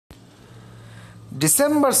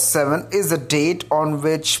December 7 is the date on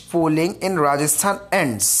which polling in Rajasthan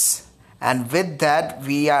ends, and with that,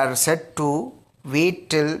 we are set to wait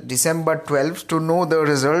till December 12th to know the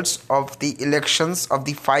results of the elections of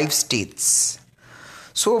the 5 states.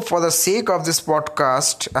 So, for the sake of this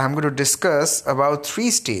podcast, I am going to discuss about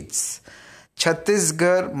 3 states: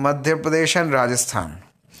 Chhattisgarh, Madhya Pradesh, and Rajasthan.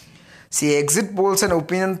 See, exit polls and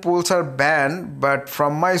opinion polls are banned, but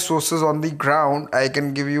from my sources on the ground, I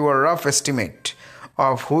can give you a rough estimate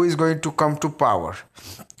of who is going to come to power.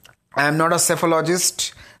 I am not a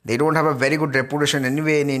cephalologist. They don't have a very good reputation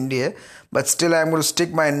anyway in India, but still I am going to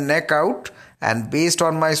stick my neck out, and based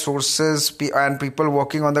on my sources and people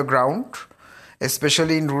working on the ground,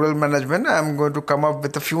 especially in rural management, I am going to come up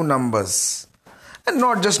with a few numbers. And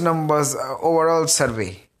not just numbers, overall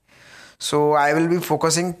survey. So I will be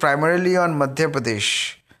focusing primarily on Madhya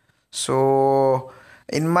Pradesh. So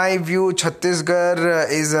in my view,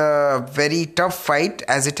 Chhattisgarh is a very tough fight,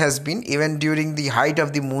 as it has been even during the height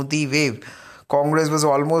of the Modi wave. Congress was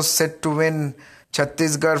almost set to win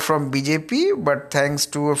Chhattisgarh from BJP, but thanks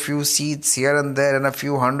to a few seats here and there and a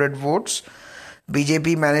few hundred votes,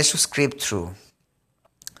 BJP managed to scrape through.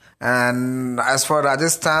 And as for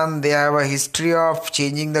Rajasthan, they have a history of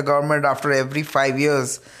changing the government after every 5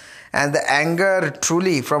 years. And the anger,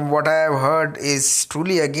 truly, from what I have heard, is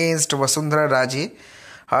truly against Vasundhara Raje.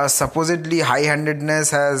 Her supposedly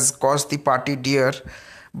high-handedness has cost the party dear.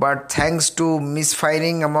 But thanks to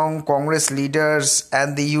misfiring among Congress leaders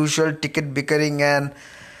and the usual ticket bickering and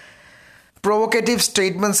provocative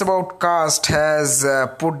statements about caste has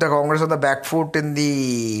put the Congress on the back foot in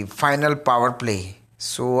the final power play.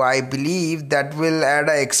 So I believe that will add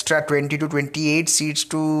an extra 20 to 28 seats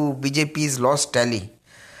to BJP's lost tally.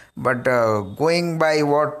 But going by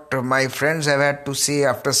what my friends have had to say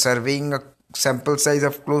after surveying a sample size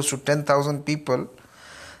of close to 10,000 people,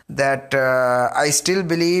 that I still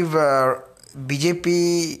believe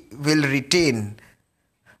BJP will retain.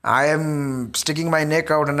 I am sticking my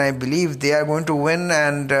neck out and I believe they are going to win,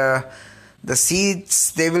 and the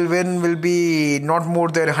seats they will win will be not more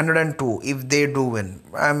than 102 if they do win.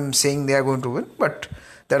 I am saying they are going to win, but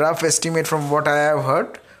the rough estimate from what I have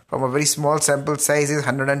heard from a very small sample size is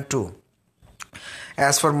 102.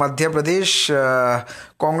 As for Madhya Pradesh,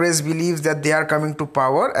 Congress believes that they are coming to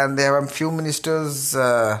power and they have a few ministers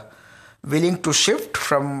willing to shift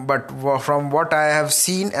but from what I have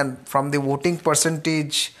seen and from the voting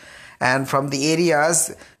percentage and from the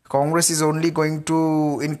areas, Congress is only going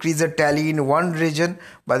to increase the tally in one region,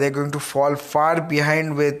 but they are going to fall far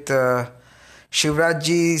behind with Shivraj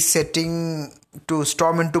Ji setting to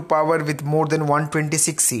storm into power with more than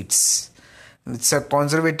 126 seats. It's a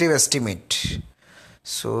conservative estimate.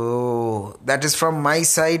 So that is from my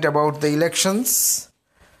side about the elections.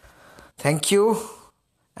 Thank you.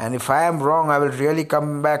 And if I am wrong, I will really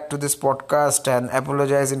come back to this podcast and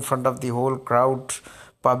apologize in front of the whole crowd,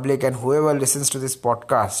 public, and whoever listens to this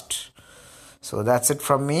podcast. So that's it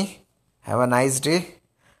from me. Have a nice day.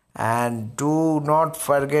 And do not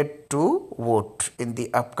forget to vote in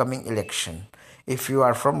the upcoming election if you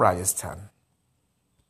are from Rajasthan.